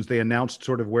the regions. They announced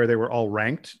sort of where they were all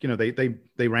ranked. You know,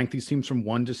 they ranked these teams from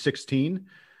 1 to 16.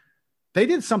 They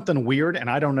did something weird, and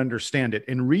I don't understand it.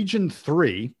 In Region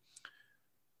 3,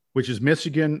 which is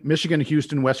Michigan,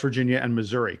 Houston, West Virginia, and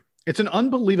Missouri, it's an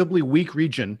unbelievably weak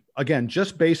region, again,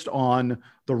 just based on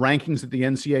the rankings that the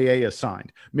NCAA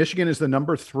assigned. Michigan is the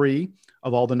number 3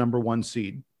 of all the number 1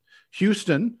 seed.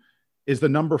 Houston is the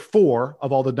number 4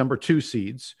 of all the number 2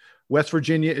 seeds. West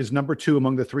Virginia is number 2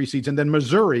 among the 3 seeds. And then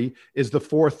Missouri is the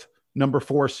 4th number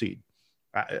 4 seed.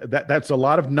 That's a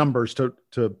lot of numbers to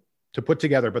put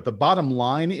together. But the bottom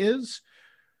line is,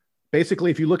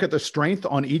 basically, if you look at the strength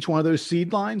on each one of those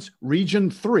seed lines, Region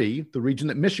 3, the region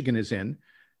that Michigan is in,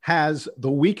 has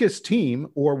the weakest team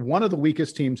or one of the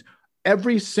weakest teams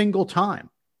every single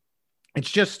time. It's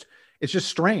just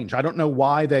strange. I don't know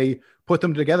why they put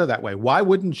them together that way. Why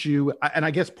wouldn't you? And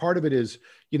I guess part of it is,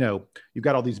 you know, you've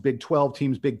got all these Big 12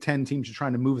 teams, Big 10 teams, you're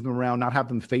trying to move them around, not have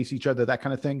them face each other, that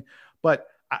kind of thing. But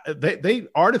they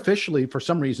artificially, for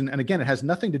some reason, and again, it has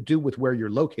nothing to do with where you're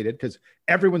located, because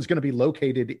everyone's going to be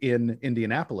located in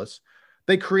Indianapolis.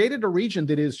 They created a region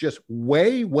that is just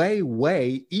way, way,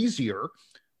 way easier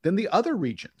than the other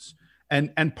regions.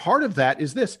 And part of that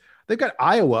is this: they've got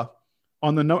Iowa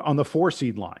on the 4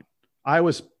 seed line.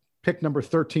 Iowa's picked number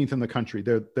 13th in the country.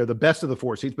 They're the best of the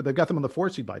 4 seeds, but they've got them on the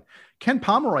 4 seed line. Ken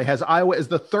Pomeroy has Iowa as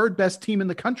the 3rd best team in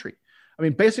the country. I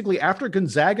mean, basically, after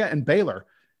Gonzaga and Baylor,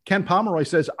 Ken Pomeroy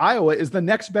says Iowa is the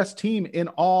next best team in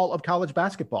all of college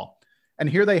basketball. And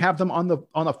here they have them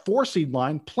on a 4 seed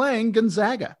line playing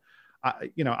Gonzaga.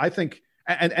 I think,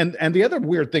 and the other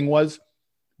weird thing was,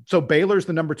 so Baylor's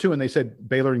the number 2, and they said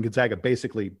Baylor and Gonzaga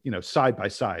basically, side by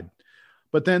side.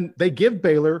 But then they give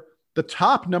Baylor the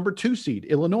top number 2 seed,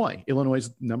 Illinois. Illinois is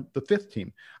the 5th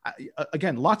team.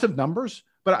 Again, lots of numbers,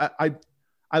 but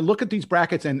I look at these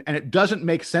brackets and it doesn't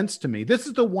make sense to me. This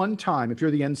is the one time, if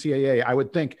you're the NCAA, I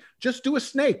would think, just do a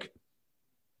snake.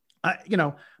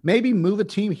 Maybe move a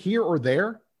team here or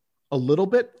there a little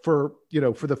bit for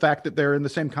the fact that they're in the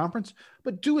same conference,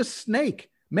 but do a snake.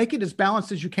 Make it as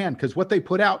balanced as you can, because what they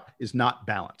put out is not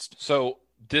balanced. So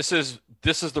this is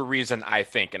the reason I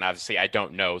think, and obviously I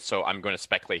don't know, so I'm going to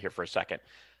speculate here for a second.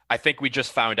 I think we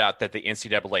just found out that the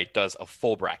NCAA does a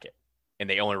full bracket, and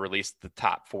they only released the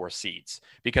top 4 seeds,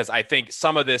 because I think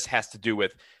some of this has to do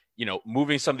with,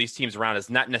 moving some of these teams around is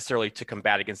not necessarily to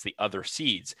combat against the other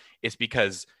seeds. It's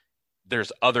because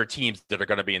there's other teams that are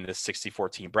going to be in this 64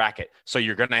 team bracket. So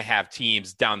you're going to have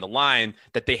teams down the line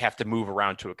that they have to move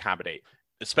around to accommodate,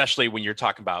 especially when you're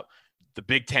talking about the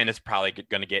Big 10 is probably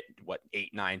going to get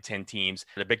 8, 9, 10 teams.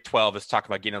 The Big 12 is talking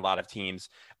about getting a lot of teams.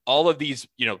 All of these,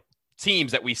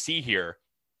 teams that we see here,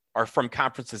 are from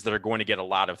conferences that are going to get a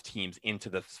lot of teams into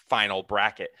the final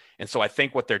bracket. And so I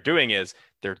think what they're doing is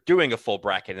they're doing a full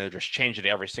bracket and they're just changing it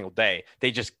every single day.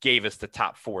 They just gave us the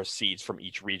top 4 seeds from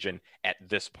each region at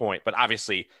this point, but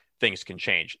obviously things can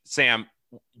change. Sam,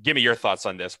 give me your thoughts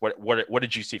on this. What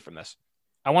did you see from this?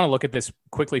 I want to look at this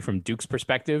quickly from Duke's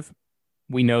perspective.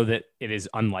 We know that it is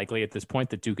unlikely at this point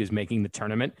that Duke is making the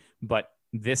tournament, but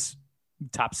this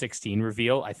top 16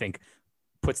 reveal, I think,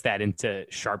 puts that into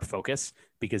sharp focus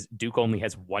because Duke only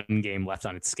has 1 game left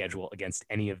on its schedule against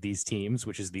any of these teams,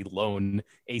 which is the lone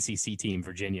ACC team,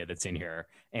 Virginia, that's in here.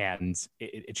 And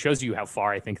it shows you how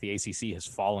far I think the ACC has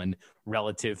fallen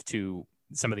relative to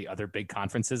some of the other big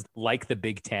conferences like the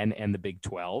Big Ten and the Big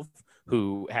 12,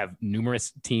 who have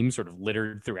numerous teams sort of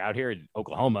littered throughout here,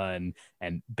 Oklahoma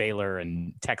and Baylor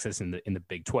and Texas in the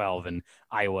Big 12, and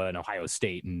Iowa and Ohio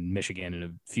State and Michigan and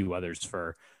a few others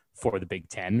for the Big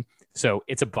Ten. So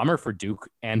it's a bummer for Duke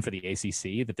and for the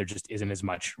ACC that there just isn't as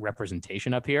much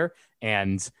representation up here.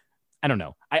 And I don't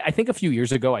know. I think a few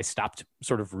years ago, I stopped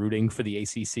sort of rooting for the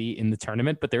ACC in the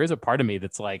tournament, but there is a part of me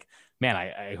that's like, man,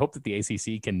 I hope that the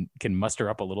ACC can muster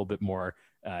up a little bit more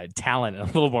talent and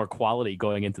a little more quality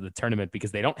going into the tournament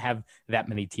because they don't have that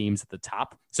many teams at the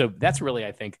top. So that's really,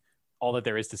 I think, all that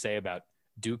there is to say about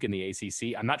Duke and the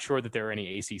ACC. I'm not sure that there are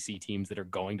any ACC teams that are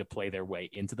going to play their way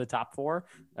into the top 4,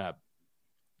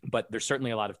 but there's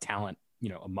certainly a lot of talent,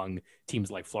 among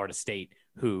teams like Florida State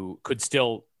who could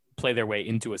still play their way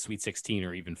into a Sweet 16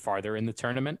 or even farther in the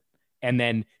tournament. And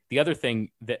then the other thing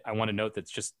that I want to note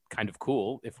that's just kind of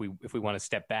cool, if we want to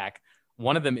step back,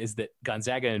 one of them is that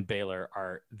Gonzaga and Baylor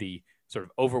are the sort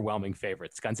of overwhelming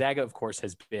favorites. Gonzaga, of course,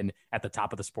 has been at the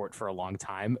top of the sport for a long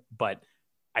time, but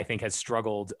I think has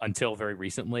struggled until very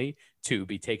recently to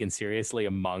be taken seriously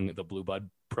among the blue blood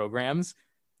programs.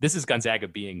 This is Gonzaga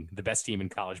being the best team in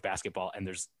college basketball, and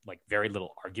there's like very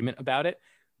little argument about it.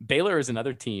 Baylor is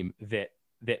another team that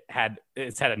had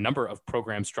a number of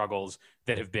program struggles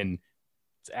that have been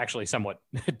actually somewhat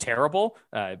terrible.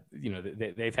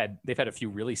 They've had a few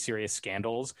really serious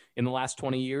scandals in the last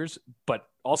 20 years, but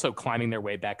also climbing their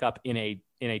way back up in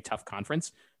a tough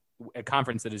conference, a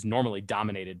conference that is normally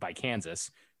dominated by Kansas.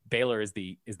 Baylor is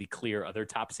the clear other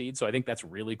top seed. So I think that's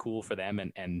really cool for them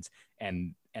and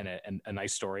a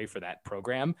nice story for that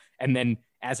program. And then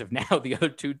as of now, the other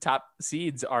 2 top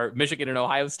seeds are Michigan and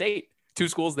Ohio State, 2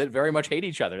 schools that very much hate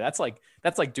each other. That's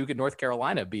like Duke and North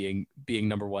Carolina being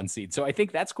number 1 seed. So I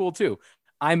think that's cool too.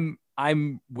 I'm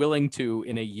willing to,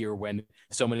 in a year when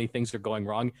so many things are going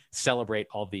wrong, celebrate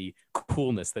all the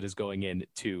coolness that is going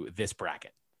into this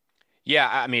bracket. Yeah,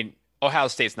 I mean, Ohio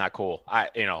State's not cool.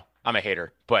 I'm a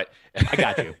hater, but I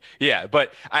got you. Yeah,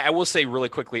 but I will say really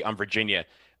quickly on Virginia,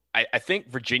 I think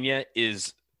Virginia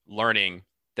is learning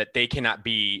that they cannot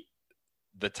be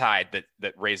the tide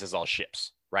that raises all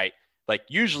ships, right? Like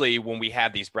usually when we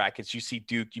have these brackets, you see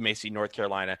Duke, you may see North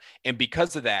Carolina. And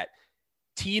because of that,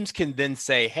 teams can then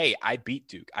say, hey, I beat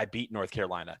Duke, I beat North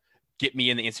Carolina, get me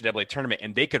in the NCAA tournament.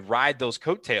 And they could ride those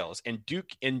coattails. And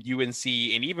Duke and UNC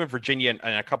and even Virginia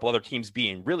and a couple other teams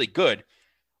being really good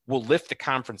will lift the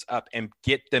conference up and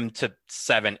get them to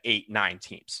 7, 8, 9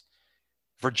 teams.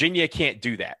 Virginia can't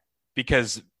do that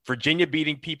because Virginia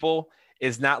beating people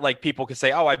is not like people can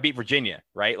say, oh, I beat Virginia,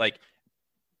 right? Like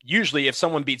usually if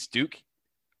someone beats Duke,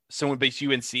 someone beats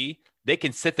UNC, they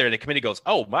can sit there and the committee goes,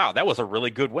 oh, wow, that was a really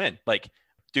good win. Like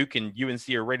Duke and UNC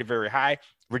are rated very high.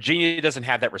 Virginia doesn't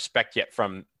have that respect yet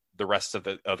from the rest of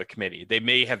the committee. They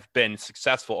may have been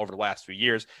successful over the last few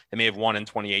years. They may have won in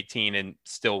 2018 and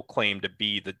still claim to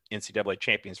be the NCAA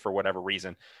champions for whatever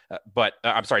reason. But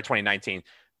I'm sorry, 2019.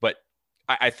 But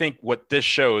I think what this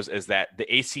shows is that the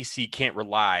ACC can't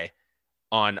rely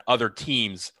on other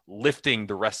teams lifting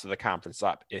the rest of the conference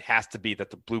up. It has to be that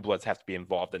the Blue Bloods have to be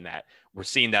involved in that. We're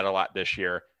seeing that a lot this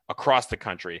year across the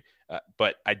country.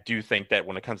 But I do think that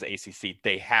when it comes to ACC,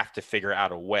 they have to figure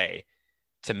out a way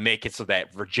to make it so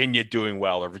that Virginia doing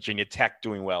well or Virginia Tech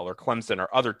doing well or Clemson or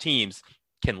other teams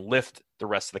can lift the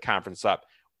rest of the conference up.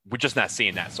 We're just not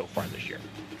seeing that so far this year.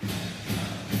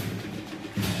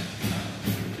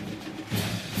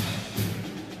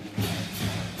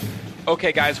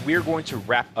 Okay, guys, we are going to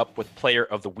wrap up with Player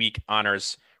of the Week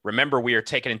honors. Remember, we are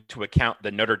taking into account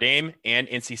the Notre Dame and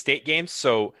NC State games.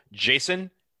 So,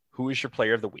 Jason, who is your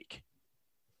Player of the Week?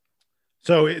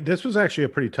 So this was actually a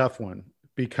pretty tough one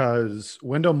because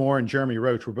Wendell Moore and Jeremy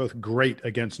Roach were both great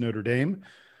against Notre Dame,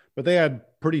 but they had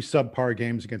pretty subpar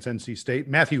games against NC State.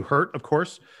 Matthew Hurt, of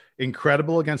course,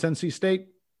 incredible against NC State,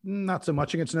 not so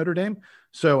much against Notre Dame.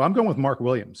 So I'm going with Mark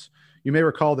Williams. You may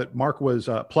recall that Mark was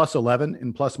plus 11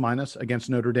 in plus minus against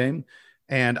Notre Dame.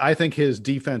 And I think his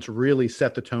defense really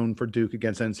set the tone for Duke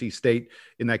against NC State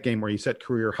in that game where he set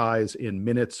career highs in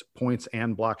minutes, points,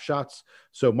 and block shots.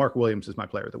 So Mark Williams is my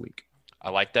player of the week. I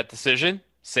like that decision.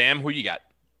 Sam, who you got?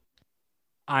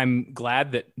 I'm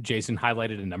glad that Jason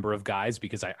highlighted a number of guys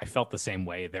because I felt the same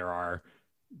way. There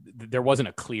wasn't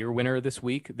a clear winner this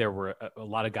week. There were a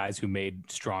lot of guys who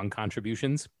made strong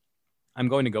contributions. I'm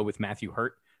going to go with Matthew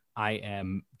Hurt. I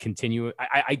continue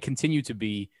to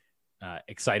be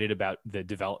excited about the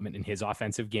development in his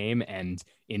offensive game, and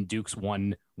in Duke's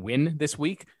one win this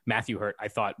week, Matthew Hurt, I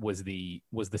thought was the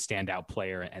standout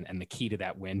player and the key to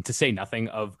that win, to say nothing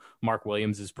of Mark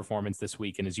Williams' performance this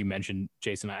week. And as you mentioned,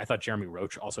 Jason, I thought Jeremy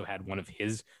Roach also had one of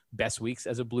his best weeks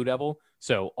as a Blue Devil.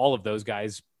 So all of those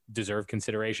guys deserve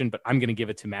consideration, but I'm going to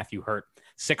give it to Matthew Hurt.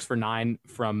 6 for 9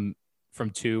 from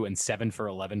 2 and 7 for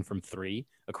 11 from 3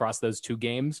 across those 2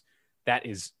 games.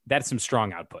 That's some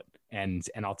strong output. And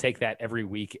I'll take that every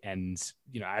week. And,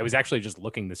 I was actually just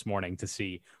looking this morning to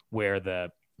see where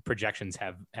the projections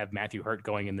have Matthew Hurt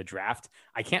going in the draft.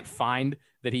 I can't find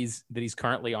that he's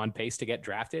currently on pace to get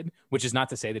drafted, which is not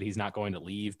to say that he's not going to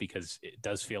leave, because it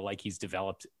does feel like he's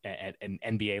developed at an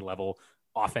NBA level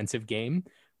offensive game.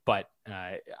 But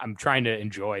I'm trying to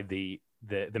enjoy the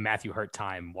Matthew Hurt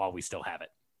time while we still have it.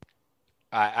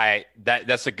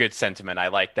 That's a good sentiment. I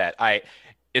like that.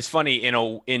 It's funny,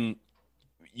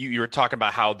 you were talking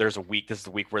about how there's a week. This is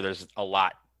the week where there's a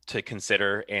lot to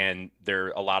consider, and there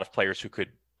are a lot of players who could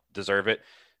deserve it.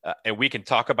 And we can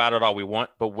talk about it all we want,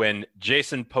 but when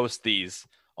Jason posts these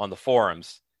on the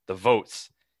forums, the votes,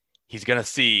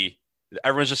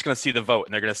 everyone's just going to see the vote,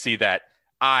 and they're going to see that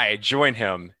I join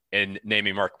him in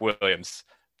naming Mark Williams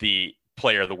the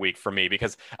player of the week for me,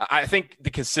 because I think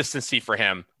the consistency for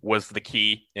him was the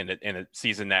key in a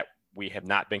season that we have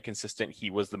not been consistent. He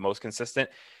was the most consistent.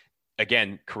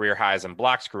 Again, career highs in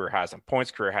blocks, career highs in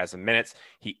points, career highs in minutes.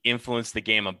 He influenced the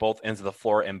game on both ends of the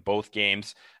floor in both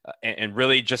games. And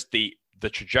really just the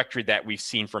trajectory that we've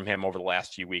seen from him over the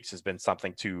last few weeks has been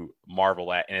something to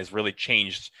marvel at, and has really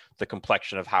changed the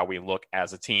complexion of how we look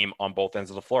as a team on both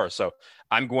ends of the floor. So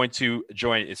I'm going to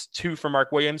join. It's 2 for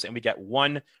Mark Williams, and we get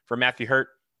 1 for Matthew Hurt.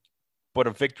 But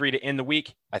a victory to end the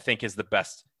week, I think, is the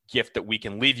best gift that we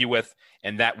can leave you with.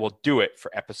 And that will do it for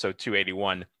episode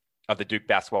 281 of the Duke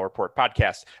Basketball Report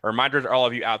podcast. A reminder to all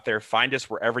of you out there, find us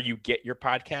wherever you get your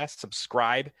podcasts,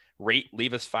 subscribe, rate,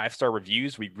 leave us 5-star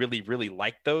reviews. We really, really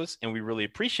like those, and we really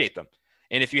appreciate them.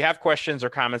 And if you have questions or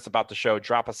comments about the show,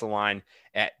 drop us a line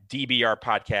at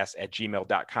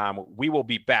dbrpodcast@gmail.com. We will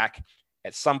be back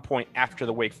at some point after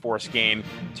the Wake Forest game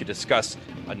to discuss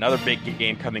another big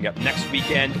game coming up next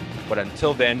weekend. But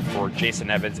until then, for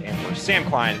Jason Evans and for Sam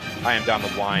Klein, I am Don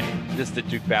LeBlanc. This is the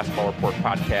Duke Basketball Report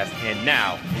podcast. And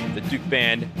now the Duke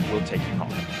Band will take you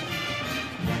home.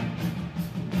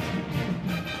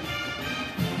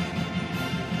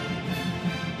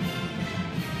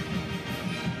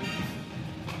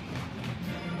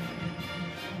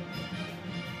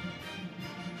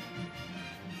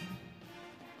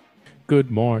 Good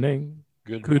morning.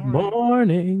 Good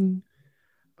morning.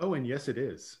 Oh, and yes, it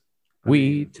is.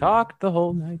 We talked the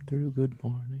whole night through. Good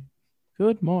morning.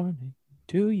 Good morning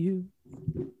to you.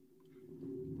 You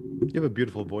have a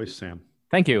beautiful voice, Sam.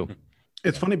 Thank you.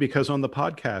 It's funny because on the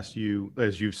podcast, you,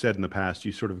 as you've said in the past,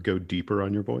 you sort of go deeper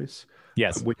on your voice.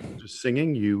 Yes. When you were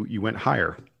singing, you went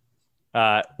higher.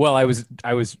 Well, I was,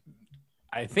 I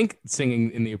think,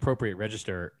 singing in the appropriate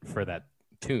register for that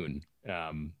tune.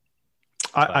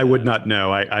 I would not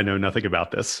know. I know nothing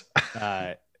about this.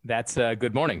 That's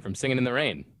Good Morning from Singing in the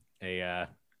Rain.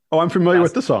 I'm familiar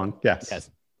with the song. Yes.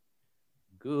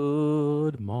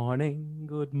 Good morning.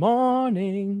 Good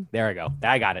morning. There I go.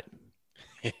 I got it.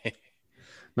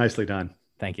 Nicely done.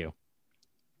 Thank you.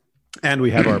 And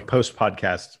we have our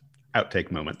post-podcast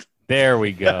outtake moment. There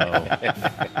we go.